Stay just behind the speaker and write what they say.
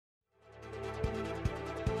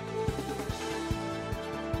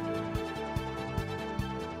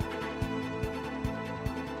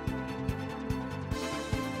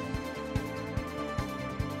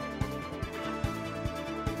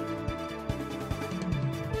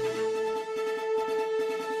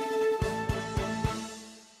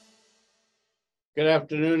Good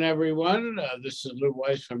afternoon, everyone. This is Lou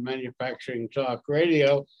Weiss from Manufacturing Talk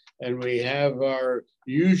Radio, and we have our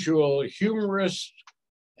usual humorist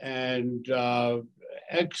and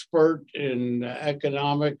expert in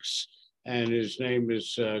economics, and his name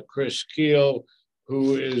is Chris Kuehl,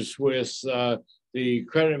 who is with the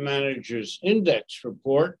Credit Managers Index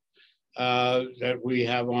report that we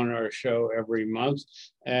have on our show every month.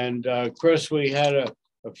 And Chris, we had a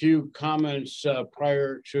few comments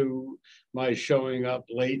prior to my showing up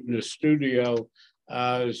late in the studio.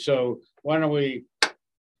 So why don't we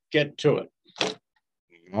get to it?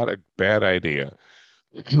 Not a bad idea.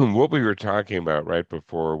 What we were talking about right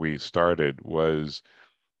before we started was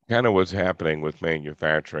kind of what's happening with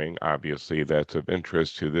manufacturing. Obviously, that's of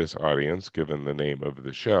interest to this audience, given the name of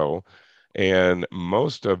the show. And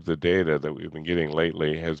most of the data that we've been getting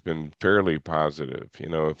lately has been fairly positive.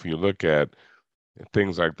 If you look at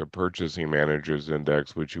things like the Purchasing Managers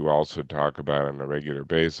Index, which you also talk about on a regular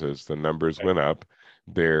basis, the numbers went up.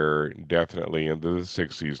 They're definitely into the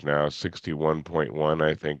 60s now. 61.1,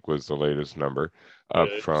 I think, was the latest number, up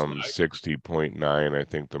from 60.9, I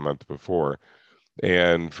think, the month before.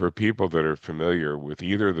 And for people that are familiar with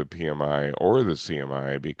either the PMI or the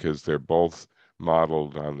CMI, because they're both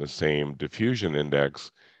modeled on the same diffusion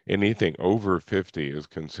index, anything over 50 is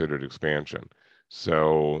considered expansion.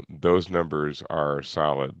 So those numbers are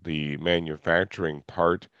solid. The manufacturing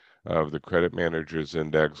part of the Credit Managers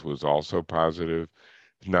Index was also positive,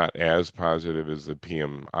 not as positive as the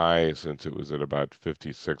PMI since it was at about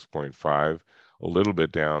 56.5, a little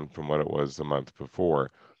bit down from what it was the month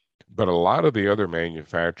before. But a lot of the other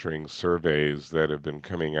manufacturing surveys that have been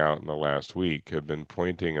coming out in the last week have been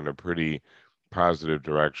pointing in a pretty positive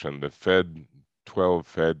direction. The 12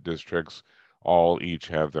 Fed districts all each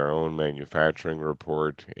have their own manufacturing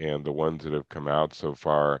report, and the ones that have come out so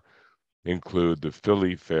far include the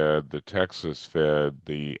Philly Fed, the Texas Fed,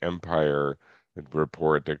 the Empire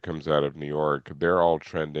report that comes out of New York. They're all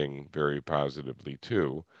trending very positively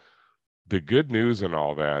too. The good news in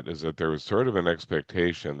all that is that there was sort of an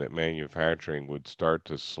expectation that manufacturing would start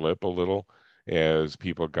to slip a little as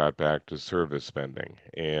people got back to service spending.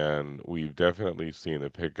 And we've definitely seen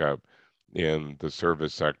a pickup in the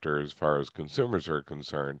service sector as far as consumers are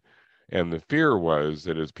concerned. And the fear was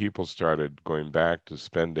that as people started going back to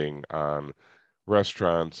spending on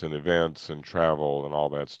restaurants and events and travel and all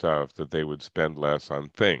that stuff, that they would spend less on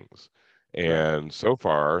things. And so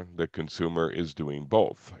far, the consumer is doing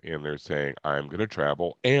both. And they're saying, I'm going to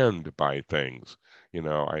travel and buy things.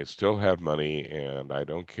 I still have money and I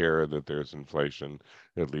don't care that there's inflation,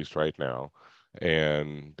 at least right now.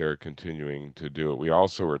 And they're continuing to do it. We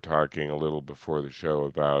also were talking a little before the show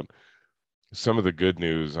about some of the good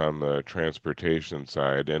news on the transportation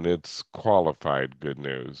side, and it's qualified good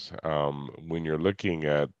news. When you're looking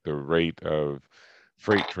at the rate of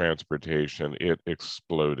freight transportation, it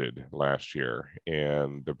exploded last year,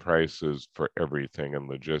 and the prices for everything in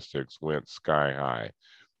logistics went sky high.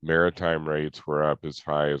 Maritime rates were up as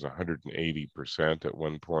high as 180% at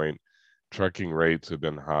one point. Trucking rates have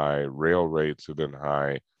been high, rail rates have been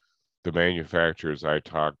high. The manufacturers I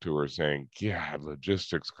talked to are saying, yeah,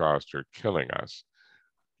 logistics costs are killing us.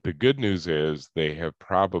 The good news is they have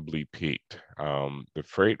probably peaked. The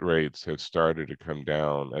freight rates have started to come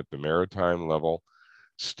down at the maritime level,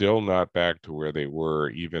 still not back to where they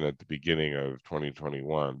were even at the beginning of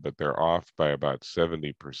 2021, but they're off by about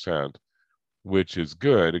 70%, which is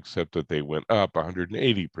good, except that they went up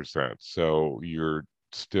 180%. So you're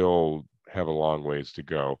still have a long ways to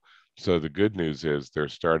go. So the good news is they're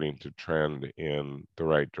starting to trend in the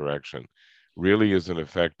right direction. Really isn't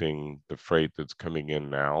affecting the freight that's coming in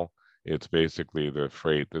now. It's basically the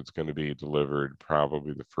freight that's going to be delivered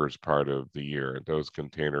probably the first part of the year. Those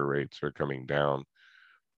container rates are coming down,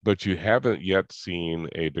 but you haven't yet seen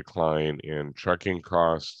a decline in trucking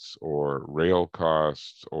costs or rail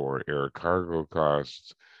costs or air cargo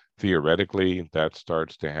costs. Theoretically, that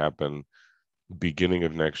starts to happen beginning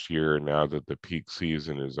of next year now that the peak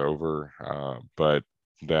season is over, but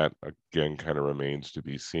that again kind of remains to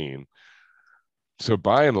be seen. So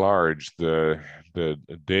by and large, the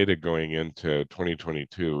data going into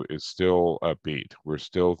 2022 is still upbeat. We're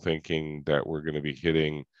still thinking that we're going to be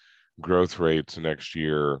hitting growth rates next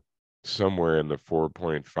year somewhere in the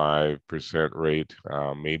 4.5% rate,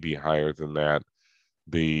 maybe higher than that.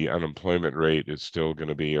 The unemployment rate is still going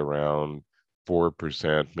to be around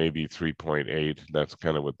 4%, maybe 3.8. That's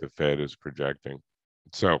kind of what the Fed is projecting.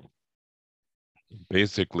 So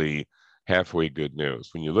basically, halfway good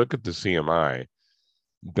news. When you look at the CMI,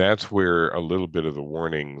 that's where a little bit of the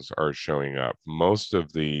warnings are showing up. Most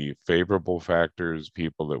of the favorable factors,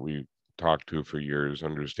 people that we've talked to for years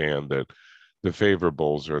understand that The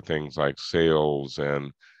favorables are things like sales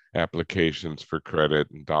and applications for credit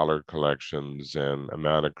and dollar collections and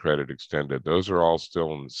amount of credit extended. Those are all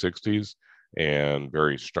still in the 60s and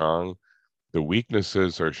very strong. The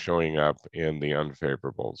weaknesses are showing up in the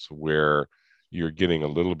unfavorables, where you're getting a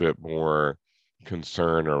little bit more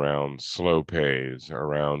concern around slow pays,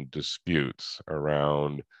 around disputes,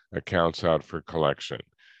 around accounts out for collection.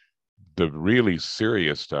 The really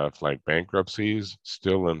serious stuff like bankruptcies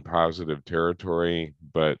still in positive territory,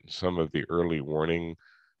 but some of the early warning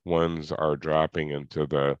ones are dropping into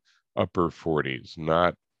the upper 40s,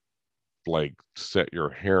 not like set your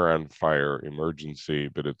hair on fire emergency,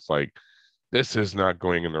 but it's like this is not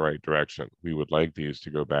going in the right direction. We would like these to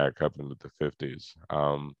go back up into the 50s.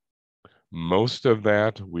 Most of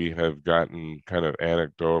that we have gotten kind of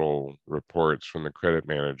anecdotal reports from the credit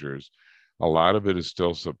managers. A lot of it is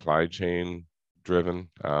still supply chain driven,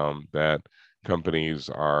 that companies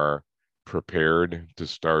are prepared to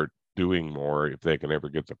start doing more if they can ever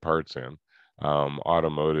get the parts in.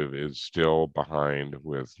 Automotive is still behind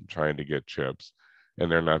with trying to get chips, and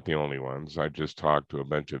they're not the only ones. I just talked to a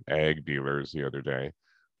bunch of ag dealers the other day,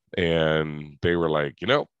 and they were like,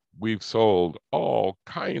 we've sold all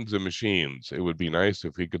kinds of machines. It would be nice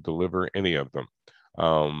if we could deliver any of them.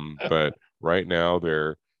 But right now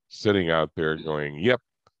they're sitting out there going, yep,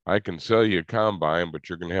 I can sell you a combine, but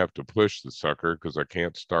you're going to have to push the sucker because I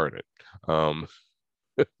can't start it.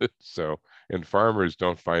 So, and farmers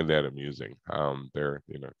don't find that amusing. They're,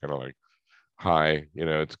 kind of like, hi,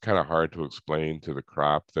 it's kind of hard to explain to the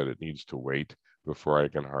crop that it needs to wait before I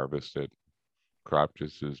can harvest it. Crop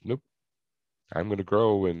just says, nope, I'm going to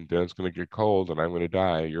grow and then it's going to get cold and I'm going to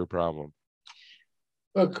die. Your problem.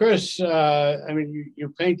 Well, Chris, I mean, you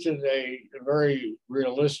painted a very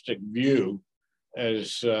realistic view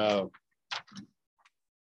as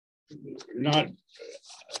not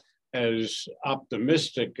as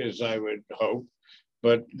optimistic as I would hope,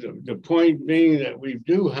 but the point being that we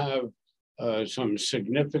do have some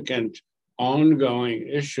significant ongoing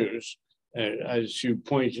issues, as you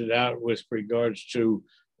pointed out, with regards to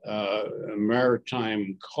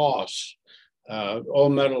maritime costs. All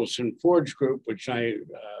Metals and Forge Group, which I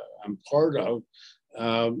am part of,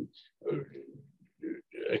 a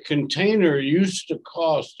container used to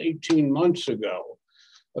cost 18 months ago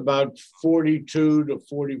about $4,200 to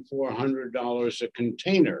 $4,400 a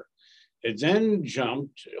container. It then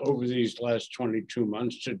jumped over these last 22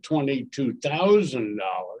 months to $22,000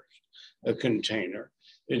 a container.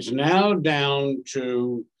 It's now down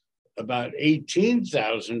to about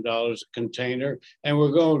 $18,000 a container, and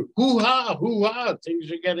we're going, hoo-ha, hoo-ha, things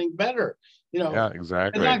are getting better. Yeah,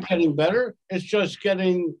 exactly. They're not getting better. It's just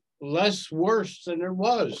getting less worse than it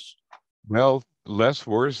was. Well, less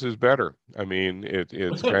worse is better. I mean,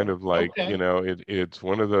 it's kind of like, Okay. It's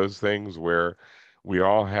one of those things where we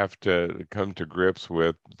all have to come to grips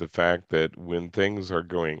with the fact that when things are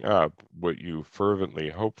going up, what you fervently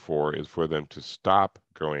hope for is for them to stop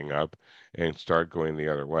going up and start going the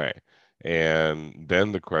other way. And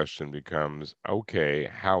then the question becomes, okay,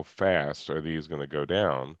 how fast are these going to go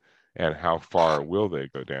down and how far will they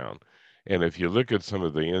go down? And if you look at some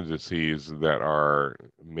of the indices that are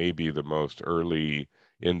maybe the most early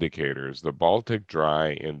indicators, the Baltic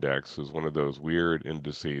Dry Index is one of those weird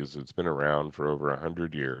indices that's been around for over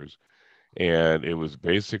 100 years. And it was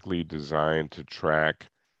basically designed to track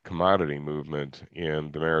commodity movement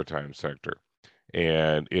in the maritime sector.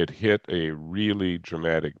 And it hit a really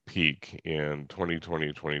dramatic peak in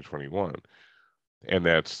 2020, 2021. And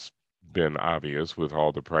that's been obvious with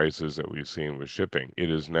all the prices that we've seen with shipping.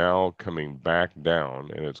 It is now coming back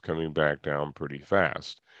down, and it's coming back down pretty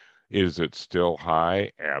fast. Is it still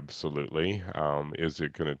high? Absolutely. Is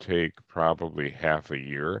it going to take probably half a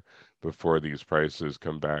year before these prices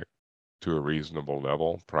come back to a reasonable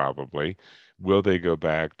level? Probably. Will they go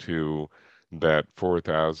back to that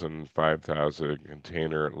 4,000, 5,000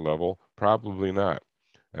 container level? Probably not.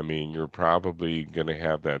 I mean, you're probably going to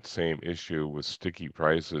have that same issue with sticky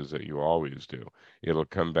prices that you always do. It'll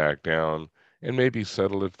come back down and maybe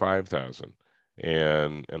settle at 5,000.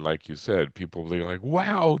 And like you said, people will be like,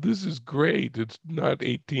 "Wow, this is great. It's not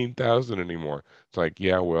 18,000 anymore." It's like,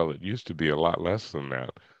 yeah, well, it used to be a lot less than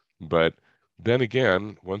that. But then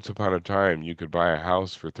again, once upon a time, you could buy a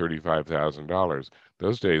house for $35,000.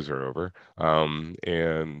 Those days are over.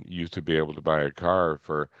 And you used to be able to buy a car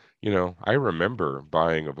for, I remember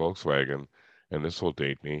buying a Volkswagen, and this will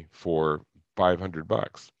date me, for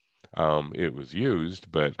 $500. It was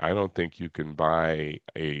used, but I don't think you can buy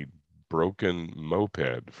a broken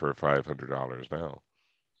moped for $500 now.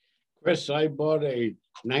 Chris, I bought a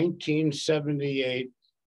 1978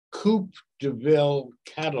 Coupe de Ville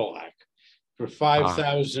Cadillac for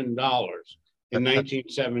 $5,000 in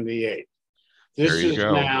 1978. There This you is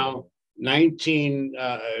go. now 19,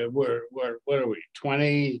 what are we,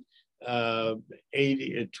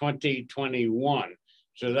 2021.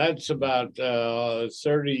 So that's about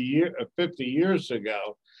 50 years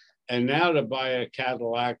ago. And now to buy a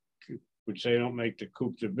Cadillac, which they don't make the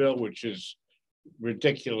Coupe de Ville, which is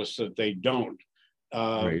ridiculous that they don't.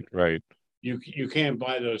 Right. You can't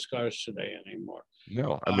buy those cars today anymore.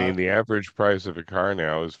 No, I mean, the average price of a car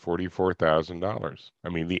now is $44,000. I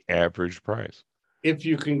mean, the average price. If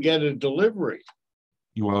you can get a delivery.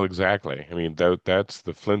 Well, exactly. I mean, that's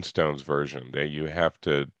the Flintstones version, that you have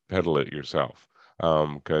to pedal it yourself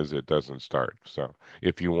because it doesn't start. So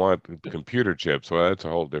if you want computer chips, well, that's a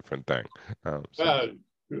whole different thing.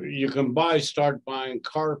 You can start buying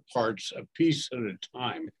car parts a piece at a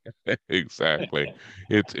time. Exactly.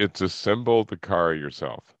 It's assemble the car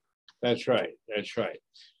yourself. That's right.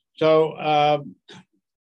 So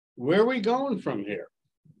where are we going from here?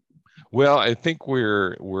 Well, I think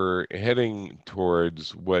we're heading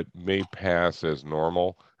towards what may pass as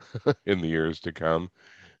normal in the years to come.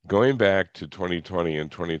 Going back to 2020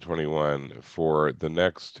 and 2021 for the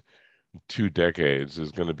next 2 decades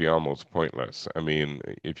is going to be almost pointless. I mean,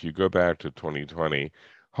 if you go back to 2020,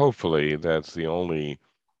 hopefully that's the only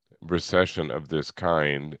recession of this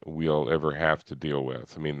kind we'll ever have to deal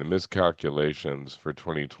with. I mean, the miscalculations for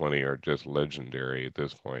 2020 are just legendary at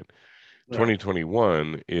this point. Right.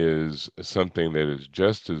 2021 is something that is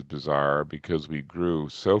just as bizarre because we grew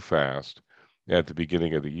so fast at the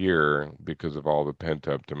beginning of the year because of all the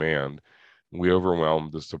pent-up demand. We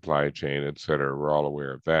overwhelmed the supply chain, et cetera. We're all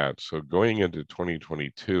aware of that. So going into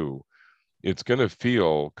 2022, it's going to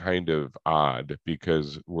feel kind of odd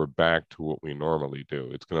because we're back to what we normally do.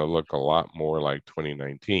 It's going to look a lot more like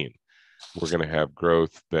 2019. We're going to have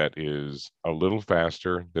growth that is a little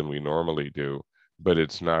faster than we normally do, but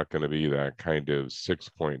it's not going to be that kind of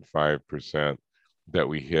 6.5% that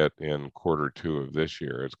we hit in Q2 of this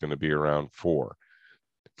year. It's going to be around 4.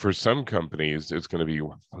 For some companies, it's going to be,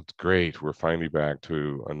 that's great. We're finally back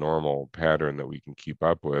to a normal pattern that we can keep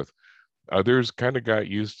up with. Others kind of got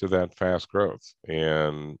used to that fast growth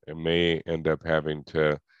and may end up having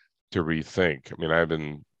to rethink. I mean, I've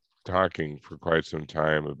been talking for quite some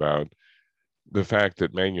time about the fact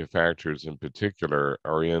that manufacturers in particular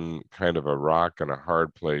are in kind of a rock and a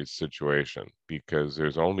hard place situation because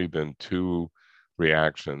there's only been 2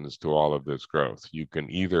 reactions to all of this growth. You can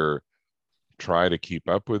either try to keep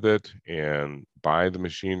up with it and buy the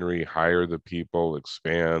machinery, hire the people,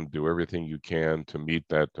 expand, do everything you can to meet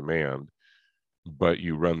that demand. But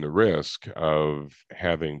you run the risk of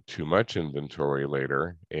having too much inventory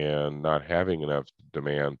later and not having enough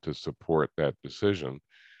demand to support that decision.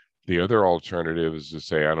 The other alternative is to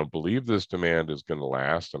say, I don't believe this demand is going to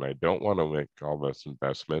last and I don't want to make all this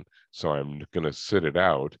investment, so I'm going to sit it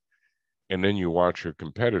out. And then you watch your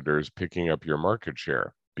competitors picking up your market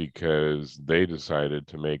share because they decided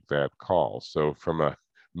to make that call. So from a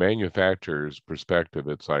manufacturer's perspective,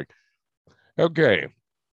 it's like, okay,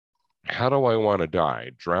 how do I want to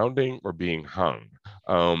die? Drowning or being hung?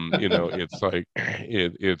 It's like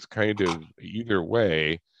it's kind of either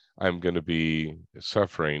way, I'm going to be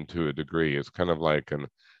suffering to a degree. It's kind of like an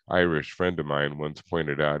Irish friend of mine once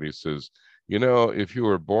pointed out. He says, if you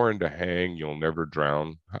were born to hang, you'll never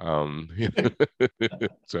drown.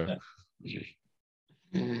 So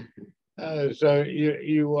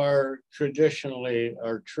you are traditionally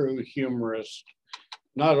a true humorist.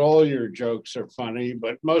 Not all your jokes are funny,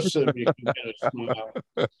 but most of them you can get a smile.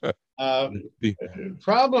 The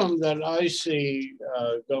problem that I see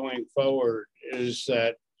going forward is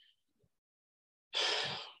that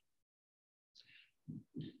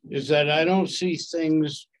I don't see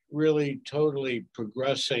things really totally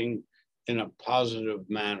progressing in a positive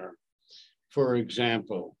manner. For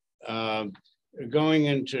example, going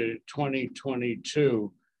into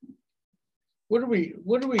 2022, what are we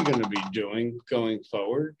going to be doing going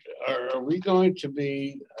forward? Are we going to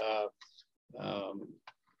be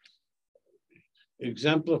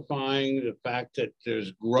exemplifying the fact that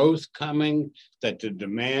there's growth coming, that the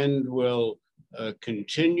demand will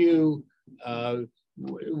continue?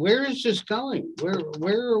 Where is this going?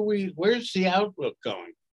 Where are we? Where's the outlook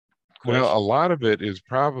going? Chris? Well, a lot of it is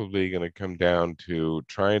probably going to come down to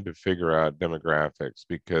trying to figure out demographics,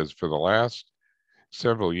 because for the last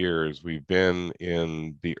several years, we've been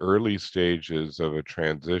in the early stages of a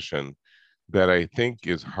transition that I think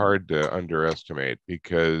is hard to underestimate,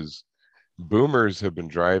 because boomers have been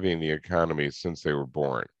driving the economy since they were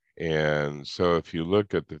born. And so if you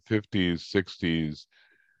look at the 50s, 60s,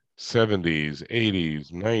 70s,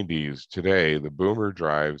 80s, 90s, today, the boomer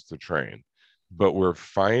drives the train. but we're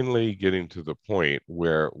finally getting to the point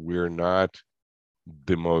where we're not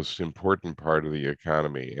the most important part of the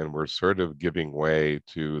economy, and we're sort of giving way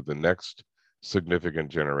to the next significant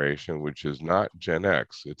generation, which is not Gen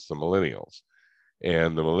X, it's the millennials.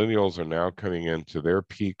 And the millennials are now coming into their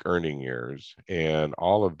peak earning years, and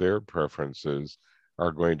all of their preferences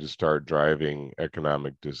are going to start driving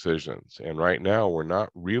economic decisions. And right now, we're not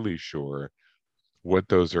really sure what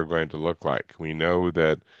those are going to look like. We know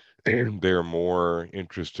that they're more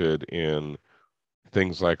interested in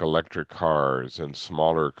things like electric cars and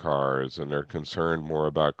smaller cars, and they're concerned more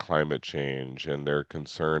about climate change, and they're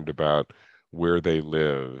concerned about where they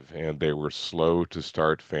live, and they were slow to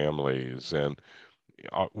start families. And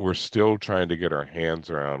we're still trying to get our hands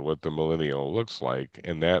around what the millennial looks like,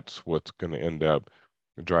 and that's what's going to end up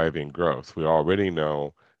driving growth. We already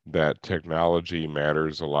know that technology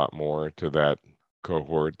matters a lot more to that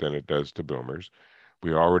cohort than it does to boomers.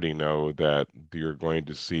 We already know that you're going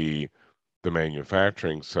to see the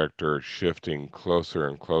manufacturing sector shifting closer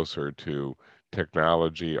and closer to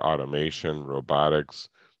technology, automation, robotics,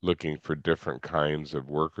 looking for different kinds of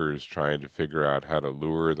workers, trying to figure out how to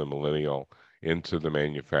lure the millennial into the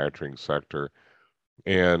manufacturing sector.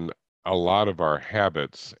 And a lot of our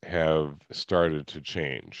habits have started to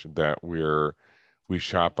change, that we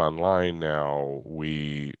shop online now,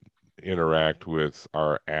 we interact with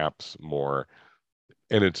our apps more,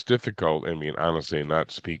 and it's difficult. I mean, honestly,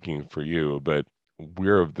 not speaking for you, but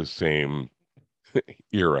we're of the same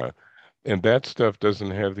era. And that stuff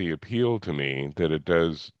doesn't have the appeal to me that it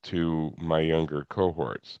does to my younger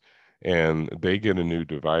cohorts. And they get a new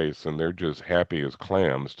device and they're just happy as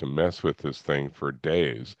clams to mess with this thing for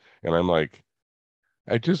days. And I'm like,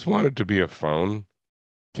 I just want it to be a phone.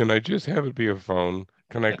 Can I just have it be a phone?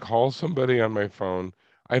 Can I call somebody on my phone?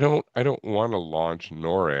 I don't want to launch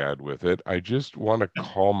NORAD with it. I just want to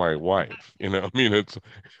call my wife. I mean, it's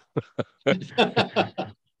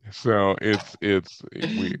so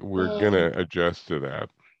we're Uh, gonna adjust to that.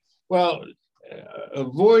 well,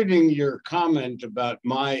 avoiding your comment about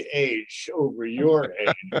my age over your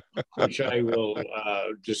age, which I will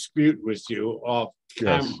dispute with you off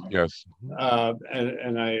camera, Yes, yes.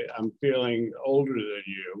 I'm feeling older than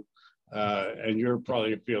you. And you're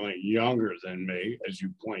probably feeling younger than me, as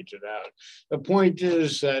you pointed out. The point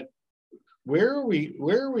is that where are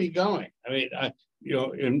we going? I mean,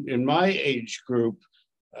 in my age group,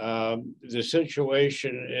 the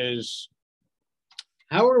situation is,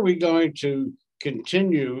 how are we going to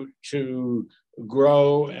continue to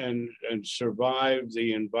grow and survive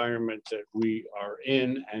the environment that we are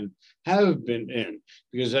in and have been in?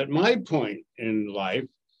 Because at my point in life,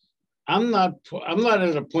 I'm not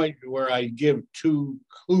at a point where I give two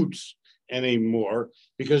hoots anymore,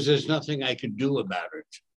 because there's nothing I could do about it.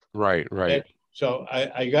 Right, And right. so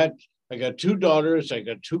I got two daughters, I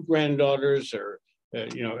got two granddaughters, or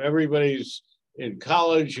everybody's in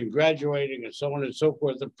college and graduating and so on and so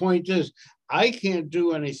forth. The point is, I can't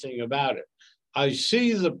do anything about it. I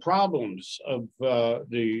see the problems of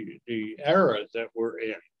the era that we're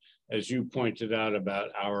in, as you pointed out about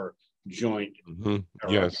our joint era.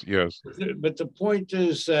 Yes, yes. But the point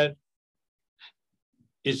is that,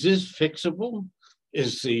 is this fixable?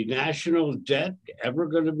 Is the national debt ever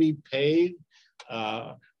going to be paid?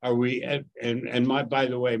 Are we and my by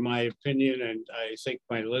the way, my opinion, and I think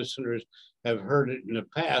my listeners have heard it in the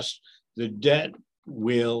past, the debt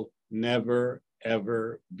will never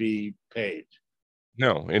ever be paid.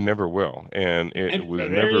 No, it never will. And it And was there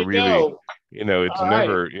never you really, go. it's All right.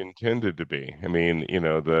 never intended to be. I mean,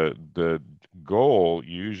 the goal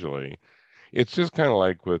usually, it's just kind of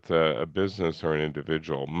like with a business or an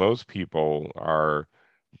individual. Most people are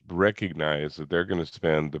recognize that they're going to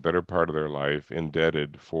spend the better part of their life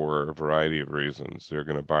indebted for a variety of reasons. They're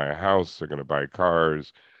going to buy a house, they're going to buy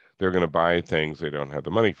cars, they're going to buy things they don't have the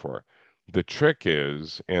money for. The trick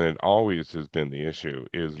is, and it always has been the issue,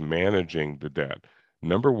 is managing the debt.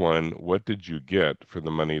 Number one, what did you get for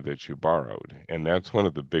the money that you borrowed? And that's one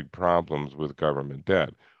of the big problems with government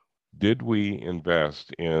debt. Did we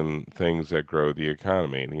invest in things that grow the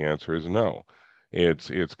economy? And the answer is no.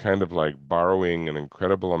 It's kind of like borrowing an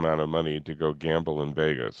incredible amount of money to go gamble in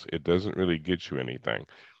Vegas. It doesn't really get you anything.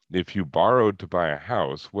 If you borrowed to buy a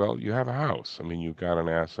house, well, you have a house. I mean, you've got an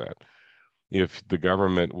asset. If the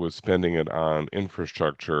government was spending it on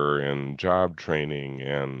infrastructure and job training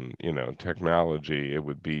and, technology, it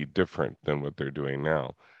would be different than what they're doing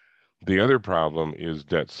now. The other problem is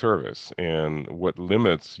debt service. And what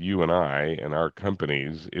limits you and I and our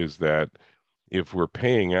companies is that if we're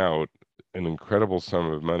paying out an incredible sum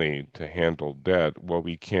of money to handle debt, well,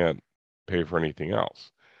 we can't pay for anything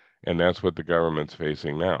else. And that's what the government's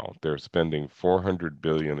facing now. They're spending 400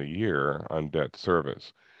 billion a year on debt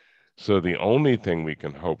service. So the only thing we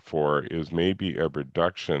can hope for is maybe a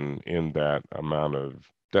reduction in that amount of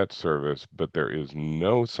debt service, but there is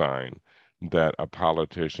no sign that a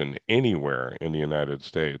politician anywhere in the United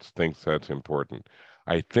States thinks that's important.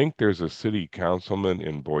 I think there's a city councilman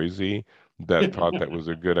in Boise that thought that was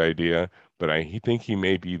a good idea, but he think he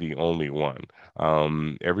may be the only one.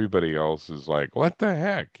 Everybody else is like, what the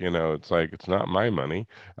heck? It's like, it's not my money.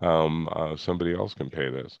 Somebody else can pay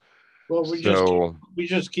this. Well, So we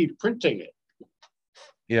just keep printing it.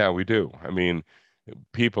 yeah, we do. I mean,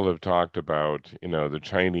 people have talked about, the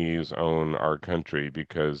Chinese own our country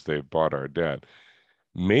because they bought our debt.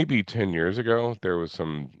 Maybe 10 years ago, there was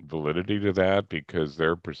some validity to that because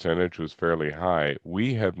their percentage was fairly high.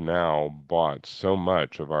 We have now bought so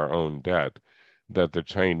much of our own debt that the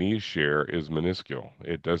Chinese share is minuscule.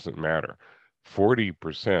 It doesn't matter.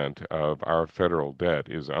 40% of our federal debt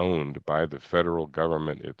is owned by the federal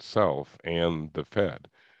government itself and the Fed.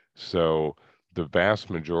 So the vast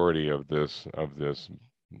majority of this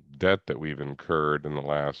debt that we've incurred in the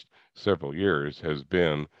last several years has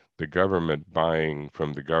been the government buying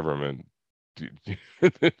from the government.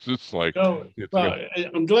 It's just like, So, well,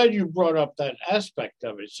 I'm glad you brought up that aspect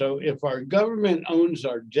of it. So if our government owns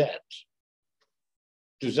our debt,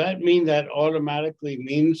 does that mean that automatically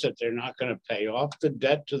means that they're not going to pay off the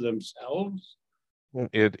debt to themselves?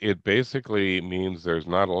 It basically means there's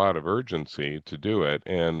not a lot of urgency to do it.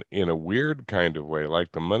 And in a weird kind of way,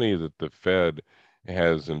 like the money that the Fed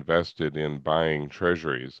has invested in buying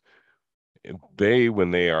treasuries,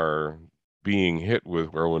 when they are being hit with,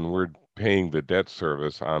 or when we're paying the debt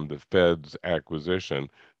service on the Fed's acquisition,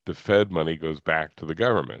 the Fed money goes back to the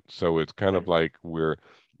government. So it's kind of like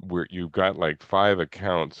you've got like 5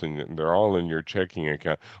 accounts and they're all in your checking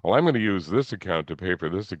account. Well, I'm going to use this account to pay for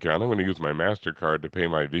this account. I'm going to use my MasterCard to pay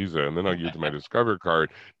my Visa, and then I'll use my Discover card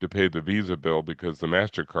to pay the Visa bill because the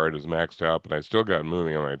MasterCard is maxed out, but I still got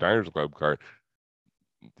moving on my Diners Club card.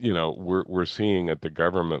 We're seeing at the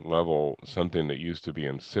government level something that used to be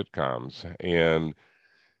in sitcoms, and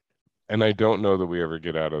I don't know that we ever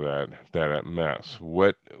get out of that mess.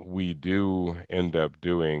 What we do end up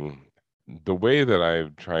doing, the way that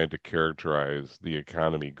I've tried to characterize the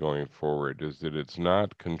economy going forward is that it's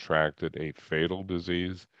not contracted a fatal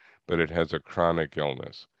disease, but it has a chronic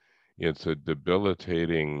illness. It's a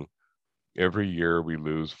debilitating. Every year we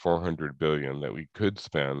lose 400 billion that we could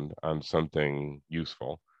spend on something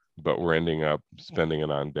useful, but we're ending up spending it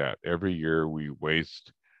on debt. Every year we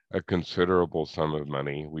waste a considerable sum of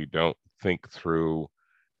money. We don't think through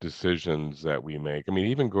decisions that we make. I mean,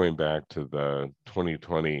 even going back to the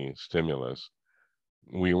 2020 stimulus,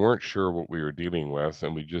 we weren't sure what we were dealing with,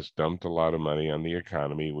 and we just dumped a lot of money on the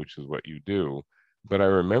economy, which is what you do. But I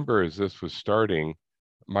remember as this was starting,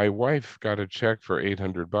 my wife got a check for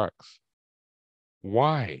 $800.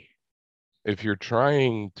 Why? If you're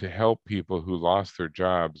trying to help people who lost their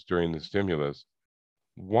jobs during the stimulus,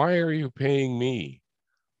 why are you paying me?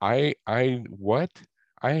 What?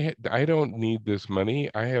 I don't need this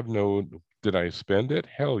money. Did I spend it?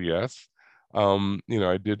 Hell yes. I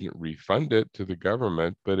didn't refund it to the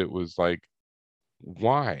government, but it was like,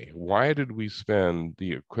 why? Why did we spend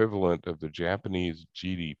the equivalent of the Japanese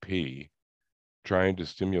GDP trying to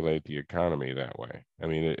stimulate the economy that way? I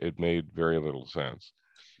mean, it made very little sense.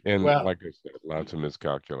 And Well, like I said, lots of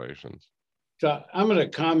miscalculations. so I'm going to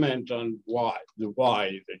comment on the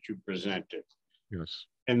why that you presented. Yes.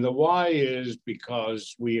 And the why is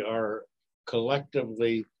because we are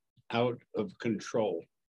collectively out of control.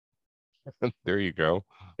 There you go.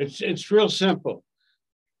 It's real simple.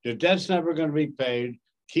 The debt's never going to be paid.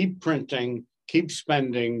 Keep printing, keep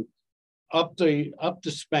spending, up the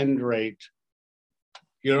spend rate.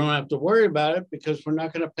 You don't have to worry about it because we're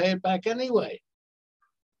not going to pay it back anyway.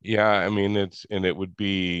 Yeah, I mean it would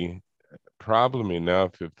be problem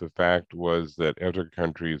enough if the fact was that other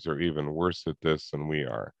countries are even worse at this than we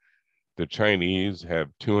are. The Chinese have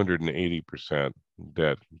 280%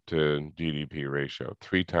 debt to GDP ratio,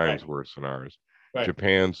 3 times worse than ours. Right.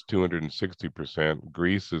 Japan's 260%,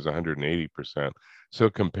 Greece is 180%. So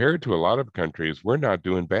compared to a lot of countries, we're not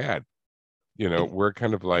doing bad. We're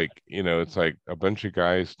kind of like, it's like a bunch of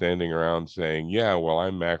guys standing around saying, yeah, well,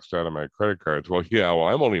 I'm maxed out on my credit cards. Well, yeah, well,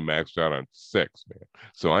 I'm only maxed out on 6, man.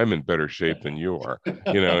 So I'm in better shape than you are. And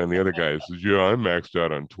the other guy says, yeah, I'm maxed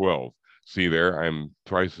out on 12. See there, I'm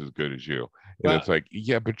twice as good as you. And it's like,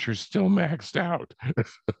 yeah, but you're still maxed out.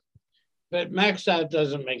 But maxed out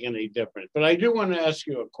doesn't make any difference. But I do want to ask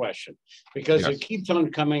you a question because Yes. It keeps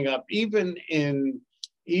on coming up, even in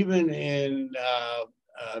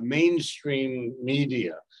mainstream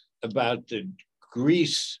media. about the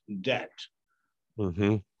Greece debt.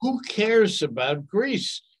 Mm-hmm. Who cares about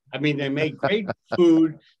Greece? I mean, they make great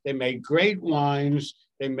food, they make great wines,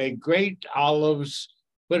 they make great olives,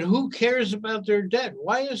 but who cares about their debt?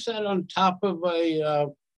 Why is that on top of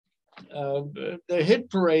the hit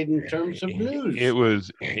parade in terms of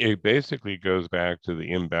news? It basically goes back to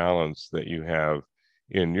the imbalance that you have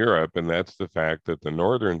in Europe, and that's the fact that the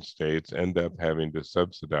northern states end up having to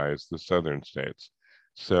subsidize the southern states.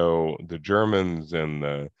 So the Germans and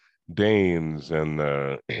the Danes and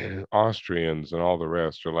the Austrians and all the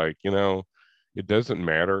rest are like, it doesn't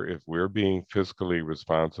matter if we're being fiscally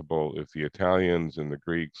responsible if the Italians and the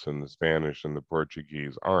Greeks and the Spanish and the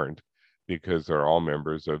Portuguese aren't, because they're all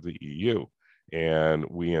members of the EU. And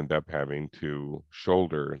we end up having to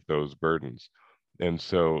shoulder those burdens. And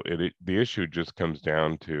so the issue just comes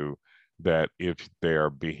down to that if they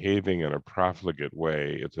are behaving in a profligate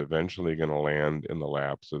way, it's eventually going to land in the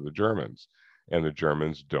laps of the Germans. And the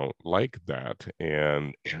Germans don't like that.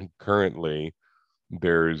 And currently,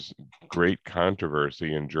 there's great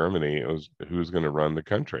controversy in Germany as who's going to run the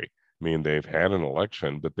country. I mean, they've had an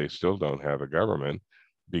election, but they still don't have a government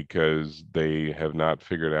because they have not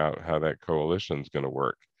figured out how that coalition is going to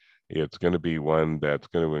work. It's going to be one that's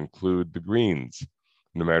going to include the Greens,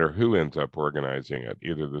 no matter who ends up organizing it,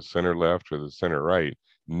 either the center left or the center right.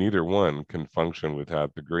 Neither one can function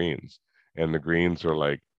without the Greens. And the Greens are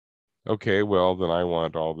like, okay, well, then I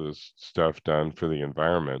want all this stuff done for the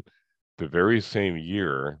environment. The very same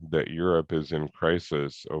year that Europe is in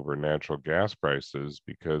crisis over natural gas prices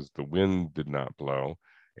because the wind did not blow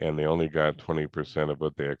and they only got 20% of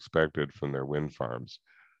what they expected from their wind farms.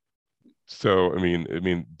 So, I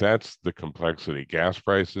mean, that's the complexity. Gas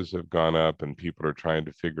prices have gone up and people are trying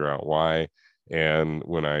to figure out why. And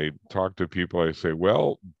when I talk to people, I say,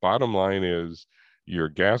 well, bottom line is your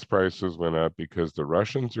gas prices went up because the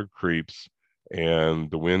Russians are creeps and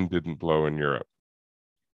the wind didn't blow in Europe.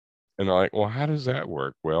 And they're like, well, how does that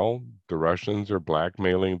work? Well, the Russians are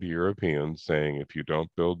blackmailing the Europeans, saying, if you don't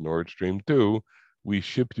build Nord Stream 2, we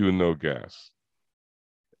ship you no gas.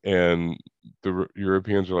 And the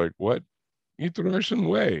Europeans are like, what? Eat the Russian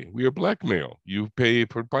way. We are blackmail. You pay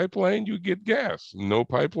for pipeline, you get gas. No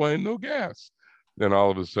pipeline, no gas. Then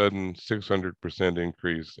all of a sudden, 600%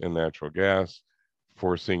 increase in natural gas,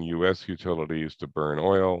 forcing U.S. utilities to burn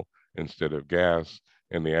oil instead of gas.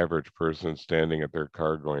 And the average person standing at their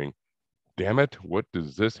car going, damn it, what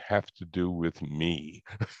does this have to do with me?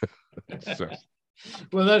 So,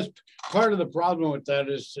 well, that's part of the problem with that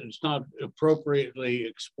is it's not appropriately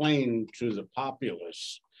explained to the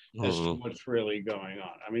populace as to what's really going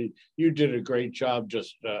on. I mean, you did a great job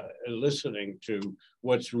just listening to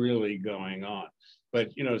what's really going on. But,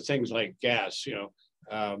 things like gas,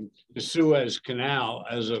 the Suez Canal,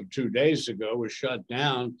 as of 2 days ago, was shut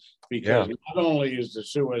down because not only is the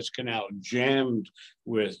Suez Canal jammed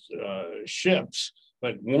with ships,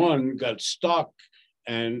 but one got stuck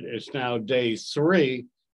and it's now day 3.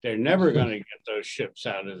 They're never going to get those ships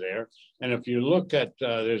out of there. And if you look at,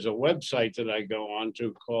 there's a website that I go on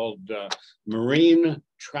to called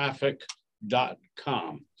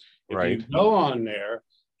marinetraffic.com. If you go on there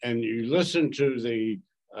and you listen to the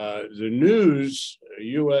news,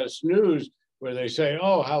 U.S. news, where they say,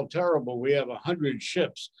 oh, how terrible, we have 100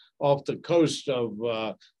 ships off the coast of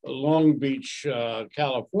Long Beach,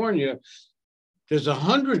 California. There's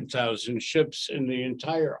 100,000 ships in the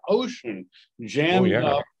entire ocean jammed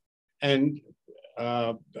up. And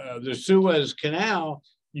the Suez Canal,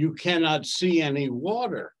 you cannot see any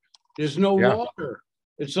water. There's no water.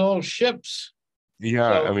 It's all ships.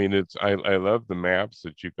 Yeah, I mean, I love the maps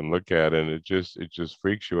that you can look at, and it just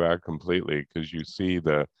freaks you out completely because you see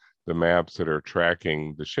the maps that are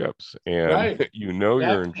tracking the ships, and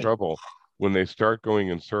you're in trouble when they start going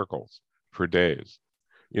in circles for days.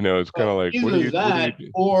 It's kind of like either what do you do?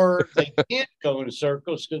 Or they can't go in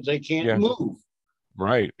circles because they can't move.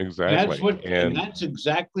 Right, exactly. And that's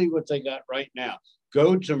exactly what they got right now.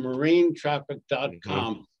 Go to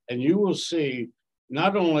marinetraffic.com and you will see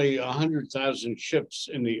not only 100,000 ships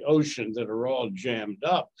in the ocean that are all jammed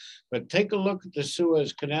up, but take a look at the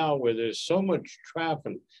Suez Canal where there's so much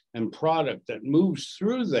traffic and product that moves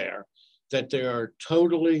through there that they are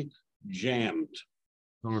totally jammed.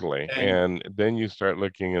 Totally. And then you start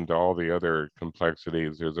looking into all the other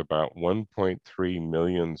complexities. There's about 1.3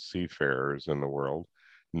 million seafarers in the world.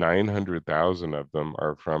 900,000 of them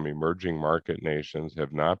are from emerging market nations,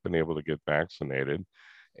 have not been able to get vaccinated.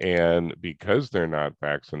 And because they're not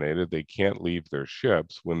vaccinated, they can't leave their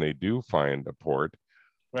ships when they do find a port,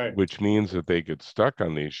 which means that they get stuck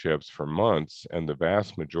on these ships for months. And the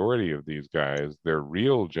vast majority of these guys, their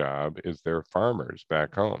real job is they're farmers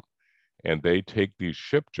back home. and they take these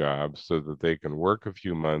ship jobs so that they can work a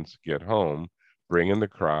few months, get home, bring in the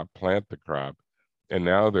crop, plant the crop, and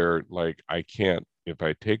now they're like, I can't, if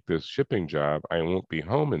I take this shipping job, I won't be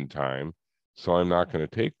home in time, so I'm not going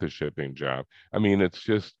to take the shipping job. I mean, it's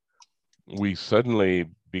just, we suddenly,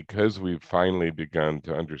 because we've finally begun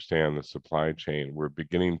to understand the supply chain, we're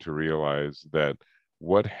beginning to realize that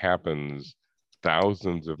what happens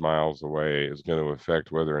thousands of miles away is going to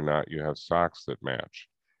affect whether or not you have socks that match.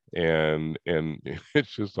 And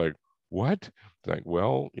it's just like, what? It's like,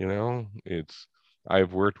 well, it's,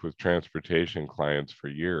 I've worked with transportation clients for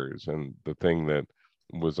years, and the thing that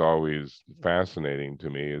was always fascinating to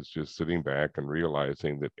me is just sitting back and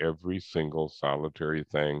realizing that every single solitary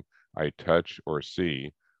thing I touch or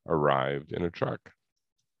see arrived in a truck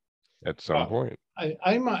at some point.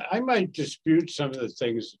 I might dispute some of the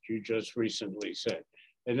things that you just recently said.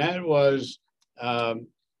 And that was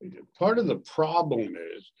part of the problem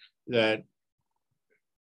is that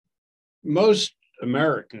most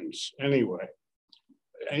Americans, anyway,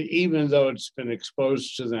 even though it's been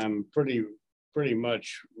exposed to them pretty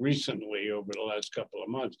much recently over the last couple of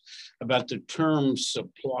months, about the term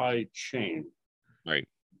supply chain. Right.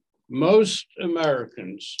 Most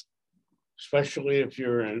Americans, especially if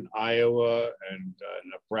you're in Iowa and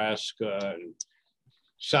Nebraska and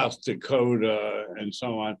South Dakota and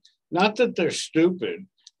so on, not that they're stupid,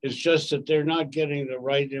 it's just that they're not getting the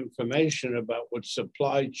right information about what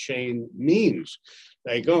supply chain means.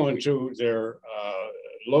 They go into their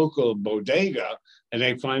local bodega and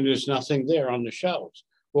they find there's nothing there on the shelves.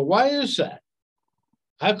 Well, why is that?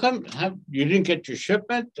 How come you didn't get your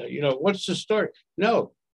shipment? What's the story?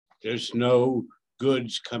 No, there's no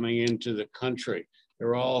goods coming into the country.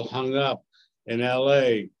 They're all hung up in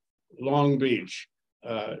LA, Long Beach,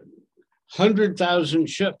 100,000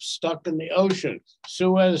 ships stuck in the ocean,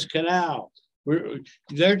 Suez Canal.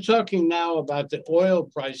 They're talking now about the oil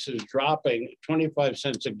prices dropping 25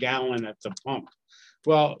 cents a gallon at the pump.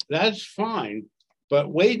 Well, that's fine, but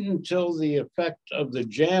wait until the effect of the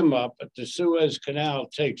jam up at the Suez Canal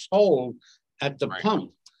takes hold at the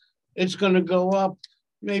pump. It's going to go up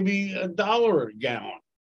maybe $1 a gallon.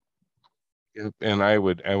 And I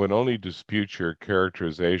would only dispute your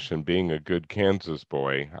characterization being a good Kansas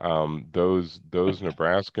boy. Those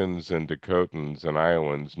Nebraskans and Dakotans and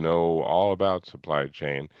Iowans know all about supply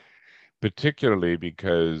chain, particularly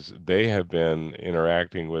because they have been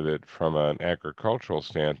interacting with it from an agricultural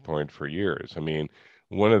standpoint for years. I mean,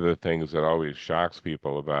 one of the things that always shocks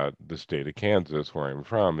people about the state of Kansas, where I'm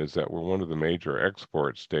from, is that we're one of the major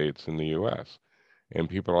export states in the U.S. And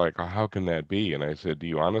people are like, oh, how can that be? And I said, do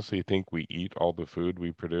you honestly think we eat all the food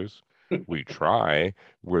we produce? We try.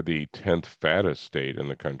 We're the 10th fattest state in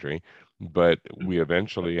the country, but we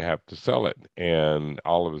eventually have to sell it. And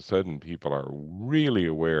all of a sudden, people are really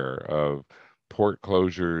aware of port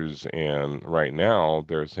closures. And right now,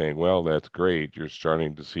 they're saying, well, that's great. You're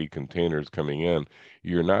starting to see containers coming in.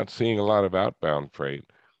 You're not seeing a lot of outbound freight.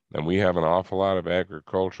 And we have an awful lot of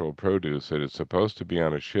agricultural produce that is supposed to be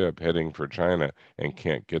on a ship heading for China and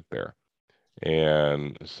can't get there.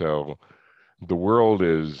 And so the world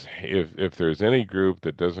is, if there's any group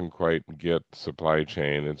that doesn't quite get supply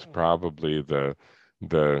chain, it's probably the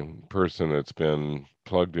person that's been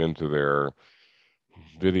plugged into their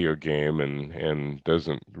video game and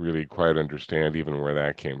doesn't really quite understand even where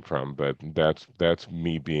that came from. But that's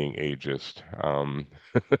me being ageist.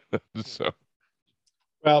 So.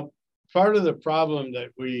 Well, part of the problem that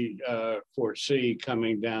we foresee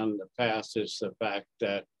coming down the path is the fact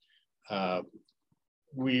that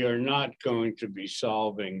we are not going to be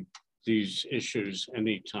solving these issues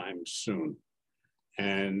anytime soon.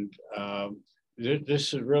 And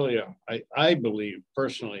this is really, I believe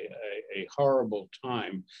personally, a horrible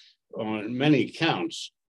time on many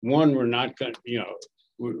counts. One, we're not going,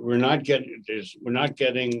 we're not getting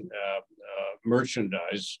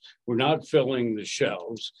merchandise. We're not filling the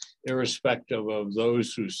shelves, irrespective of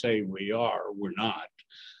those who say we are. We're not.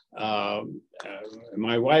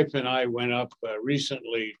 My wife and I went up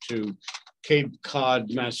recently to Cape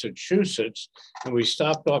Cod, Massachusetts, and we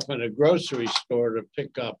stopped off in a grocery store to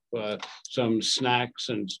pick up some snacks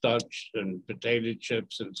and stuff and potato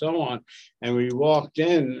chips and so on. And we walked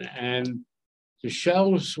in, and the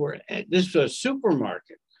shelves were, this was a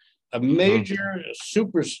supermarket, a major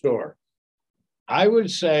superstore. I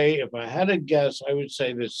would say, if I had to guess, I would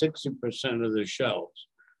say that 60% of the shelves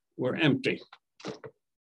were empty.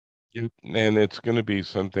 And it's going to be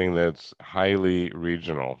something that's highly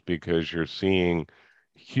regional because you're seeing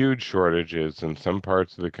huge shortages in some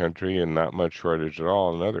parts of the country and not much shortage at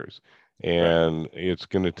all in others. And it's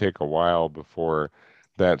going to take a while before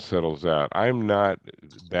that settles out. I'm not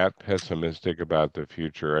that pessimistic about the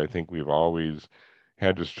future. I think we've always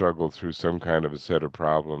had to struggle through some kind of a set of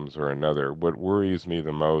problems or another. What worries me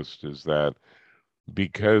the most is that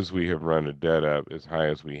because we have run a debt up as high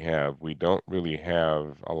as we have, we don't really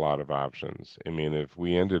have a lot of options. I mean, if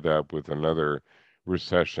we ended up with another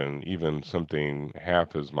recession, even something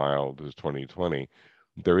half as mild as 2020,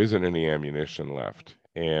 there isn't any ammunition left.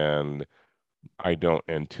 And I don't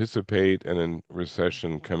anticipate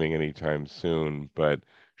recession coming anytime soon, but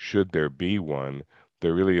should there be one,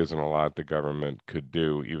 there really isn't a lot the government could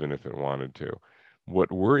do, even if it wanted to.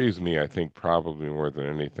 What worries me, I think, probably more than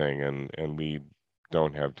anything, and we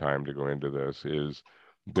don't have time to go into this, is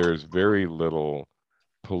there's very little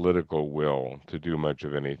political will to do much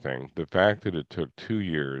of anything. The fact that it took 2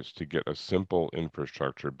 years to get a simple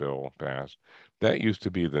infrastructure bill passed, that used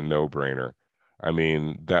to be the no-brainer. I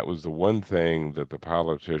mean, that was the one thing that the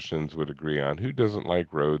politicians would agree on. Who doesn't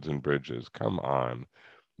like roads and bridges? Come on.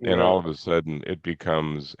 And all Well, of a sudden, it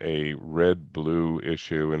becomes a red-blue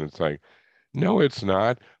issue, and it's like, no, it's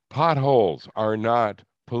not. Potholes are not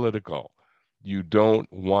political. You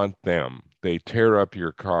don't want them. They tear up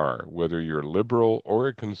your car, whether you're liberal or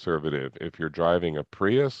a conservative. If you're driving a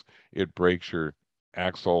Prius, it breaks your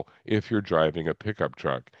axle. If you're driving a pickup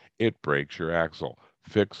truck, it breaks your axle.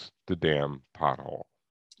 Fix the damn pothole.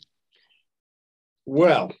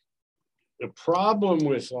 well, the problem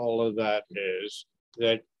with all of that is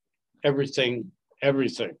that everything,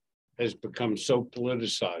 everything has become so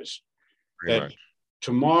politicized Pretty that much.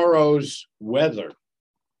 tomorrow's weather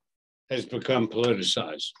has become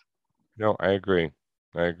politicized. No, I agree.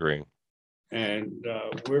 I agree. And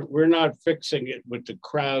we're not fixing it with the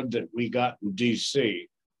crowd that we got in DC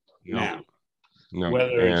No, now, no.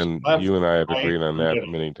 whether it's And left, you and I have right, agreed on or that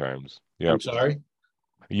middle. many times. I'm Yep. sorry.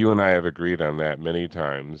 You and I have agreed on that many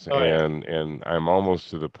times, Oh yeah. and I'm almost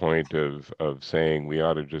to the point of saying we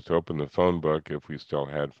ought to just open the phone book if we still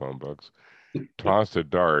had phone books, toss a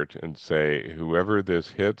dart, and say whoever this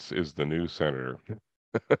hits is the new senator.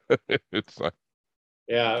 It's like,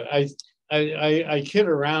 Yeah, I kid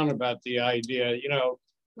around about the idea,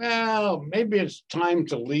 well, maybe it's time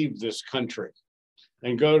to leave this country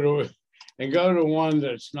and go to one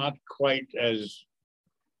that's not quite as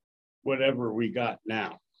whatever we got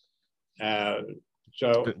now. Uh,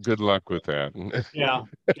 so good luck with that. yeah,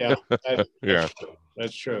 yeah, Yeah.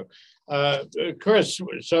 that's true. Chris,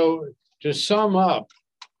 so to sum up,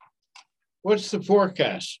 what's the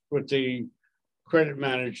forecast with the credit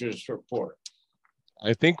managers report?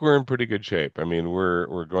 I think we're in pretty good shape. I mean,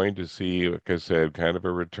 we're going to see, like I said, kind of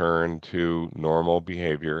a return to normal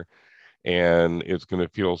behavior. And it's going to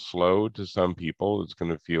feel slow to some people. It's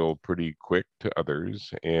going to feel pretty quick to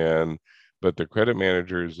others. But the credit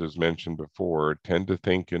managers, as mentioned before, tend to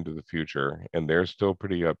think into the future, and they're still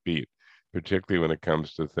pretty upbeat, particularly when it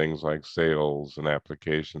comes to things like sales and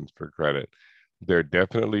applications for credit. They're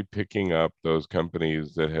definitely picking up those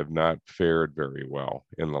companies that have not fared very well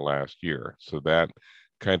in the last year. So that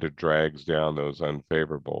kind of drags down those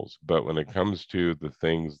unfavorables. But when it comes to the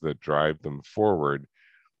things that drive them forward,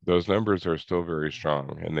 those numbers are still very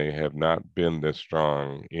strong, and they have not been this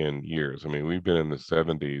strong in years. I mean, we've been in the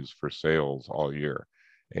 70s for sales all year,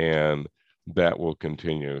 and that will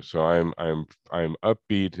continue. So I'm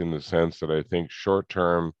upbeat in the sense that I think short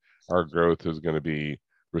term our growth is going to be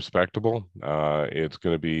respectable. It's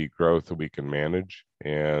going to be growth that we can manage,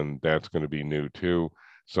 and that's going to be new too.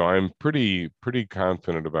 So I'm pretty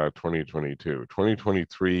confident about 2022.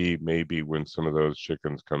 2023 may be when some of those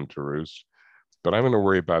chickens come to roost, but I'm going to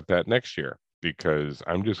worry about that next year because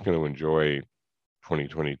I'm just going to enjoy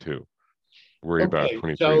 2022. Worry about Okay,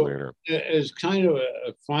 23 so later. as kind of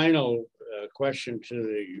a final question to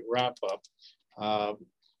the wrap up, uh,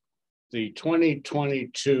 the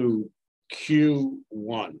 2022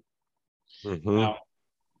 Q1. Mm-hmm. Now,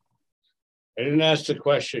 I didn't ask the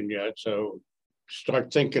question yet, so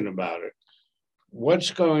start thinking about it.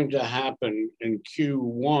 What's going to happen in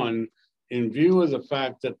Q1 in view of the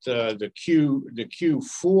fact that the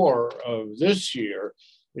Q4 of this year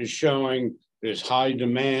is showing this high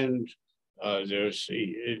demand. There's,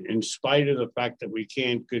 in spite of the fact that we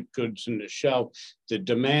can't get goods in the shelf, the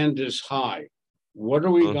demand is high. What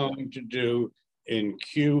are we going to do in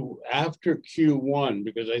after Q1?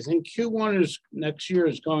 Because I think Q1 is next year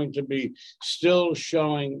is going to be still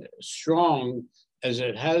showing strong as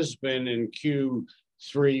it has been in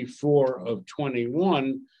Q3, 4 of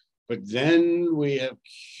 21. But then we have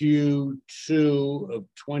Q2 of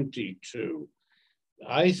 22.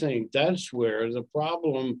 I think that's where the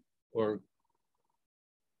problem or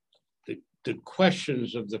the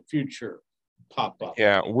questions of the future pop up?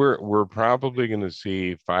 Yeah, we're probably going to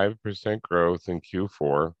see 5% growth in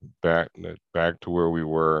Q4, back to where we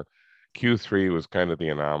were. Q3 was kind of the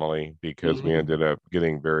anomaly because we Mm-hmm. ended up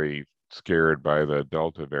getting very scared by the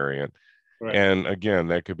Delta variant. Right. And again,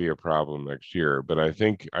 that could be a problem next year. But I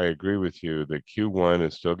think I agree with you that Q1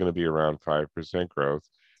 is still going to be around 5% growth.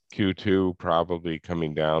 Q2 probably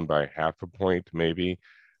coming down by half a point, maybe.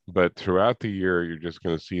 But throughout the year, you're just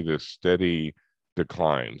going to see this steady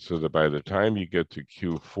decline. So that by the time you get to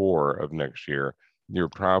Q4 of next year, you're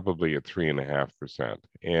probably at 3.5%,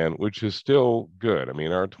 and which is still good. I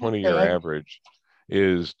mean, our 20-year Okay. average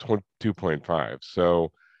is 2.5.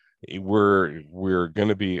 So we're going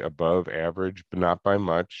to be above average, but not by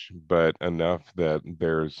much, but enough that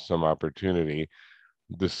there's some opportunity.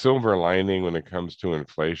 The silver lining when it comes to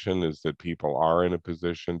inflation is that people are in a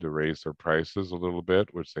position to raise their prices a little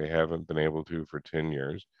bit, which they haven't been able to for 10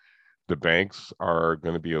 years. The banks are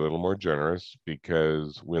going to be a little more generous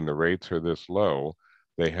because when the rates are this low,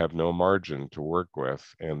 they have no margin to work with,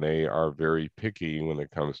 and they are very picky when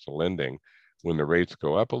it comes to lending. When the rates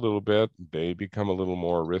go up a little bit, they become a little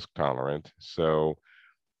more risk tolerant. So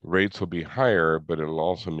rates will be higher, but it'll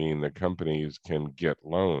also mean that companies can get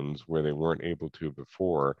loans where they weren't able to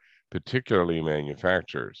before, particularly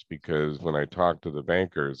manufacturers. Because when I talk to the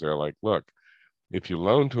bankers, they're like, look, if you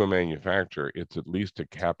loan to a manufacturer, it's at least a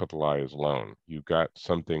capitalized loan. You got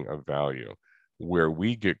something of value. Where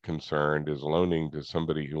we get concerned is loaning to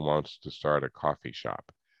somebody who wants to start a coffee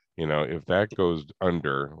shop. If that goes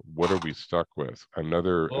under, what are we stuck with?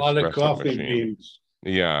 Another A lot of espresso coffee machine. beans.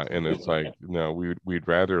 Yeah, and it's like, no, we'd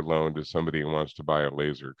rather loan to somebody who wants to buy a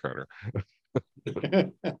laser cutter.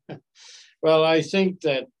 Well, I think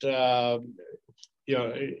that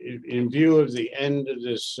in view of the end of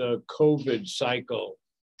this COVID cycle,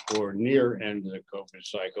 or near end of the COVID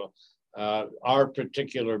cycle, our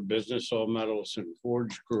particular business, All Metals and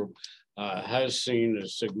Forge Group, has seen a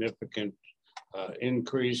significant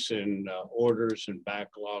increase in orders and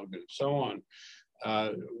backlog and so on.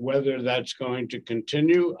 Whether that's going to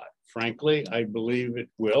continue, frankly, I believe it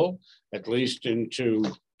will, at least into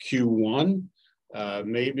Q1.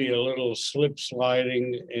 Maybe a little slip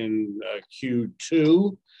sliding in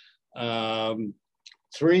Q2.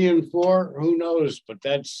 3 and 4, who knows? But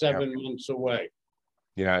that's 7 months away.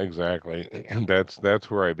 Yeah, exactly. And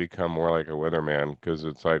that's where I become more like a weatherman, because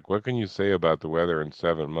it's like, what can you say about the weather in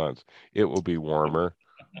 7 months? It will be warmer.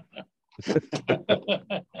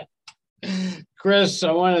 Chris,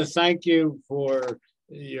 I want to thank you for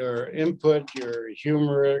your input, your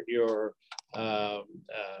humor, your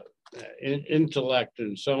intellect,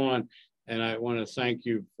 and so on. And I want to thank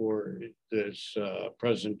you for this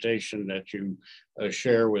presentation that you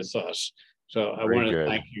share with us. So I want to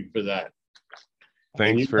thank you for that.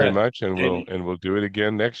 Thanks very much, and we'll do it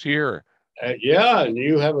again next year. Yeah, and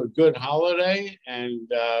you have a good holiday, and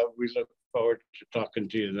we look forward to talking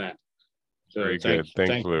to you then. So very good.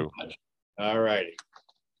 Thanks, Lou. All righty.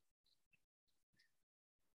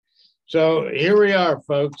 So here we are,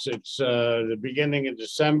 folks. It's the beginning of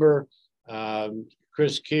December.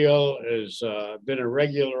 Chris Kuehl has been a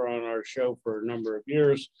regular on our show for a number of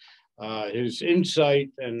years. His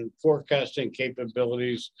insight and forecasting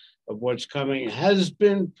capabilities of what's coming has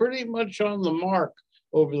been pretty much on the mark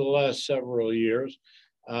over the last several years.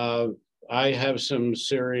 I have some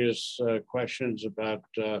serious questions about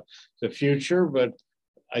the future, but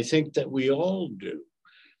I think that we all do.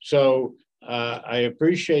 So I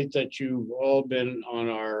appreciate that you've all been on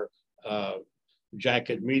our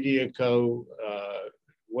Jacket Media Co.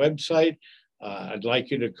 website. I'd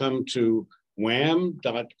like you to come to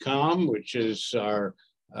wham.com, which is our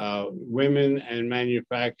Women and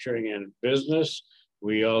Manufacturing and Business.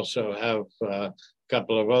 We also have a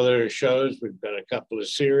couple of other shows. We've got a couple of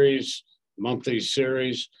series, monthly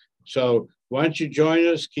series. So why don't you join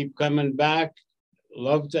us? Keep coming back.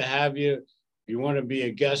 Love to have you. If you want to be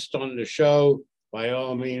a guest on the show, by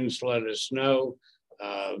all means, let us know.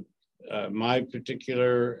 My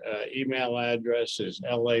particular email address is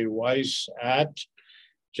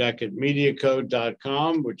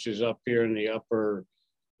laweiss@jacketmediaco.com, which is up here in the upper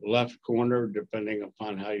left corner, depending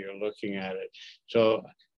upon how you're looking at it. So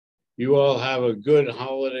you all have a good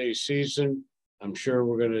holiday season. I'm sure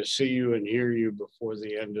we're going to see you and hear you before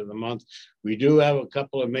the end of the month. We do have a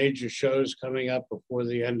couple of major shows coming up before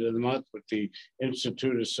the end of the month with the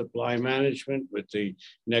Institute of Supply Management, with the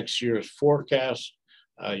next year's forecast.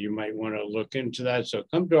 You might want to look into that. So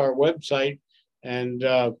come to our website and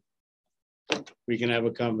we can have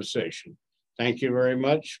a conversation. Thank you very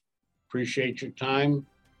much. Appreciate your time.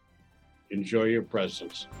 Enjoy your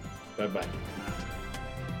presence. Bye-bye.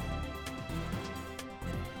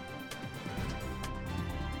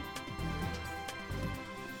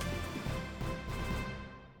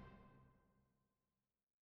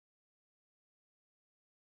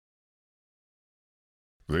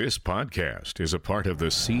 This podcast is a part of the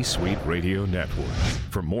C-Suite Radio Network.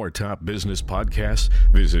 For more top business podcasts,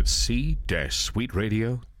 visit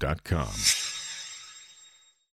c-suiteradio.com.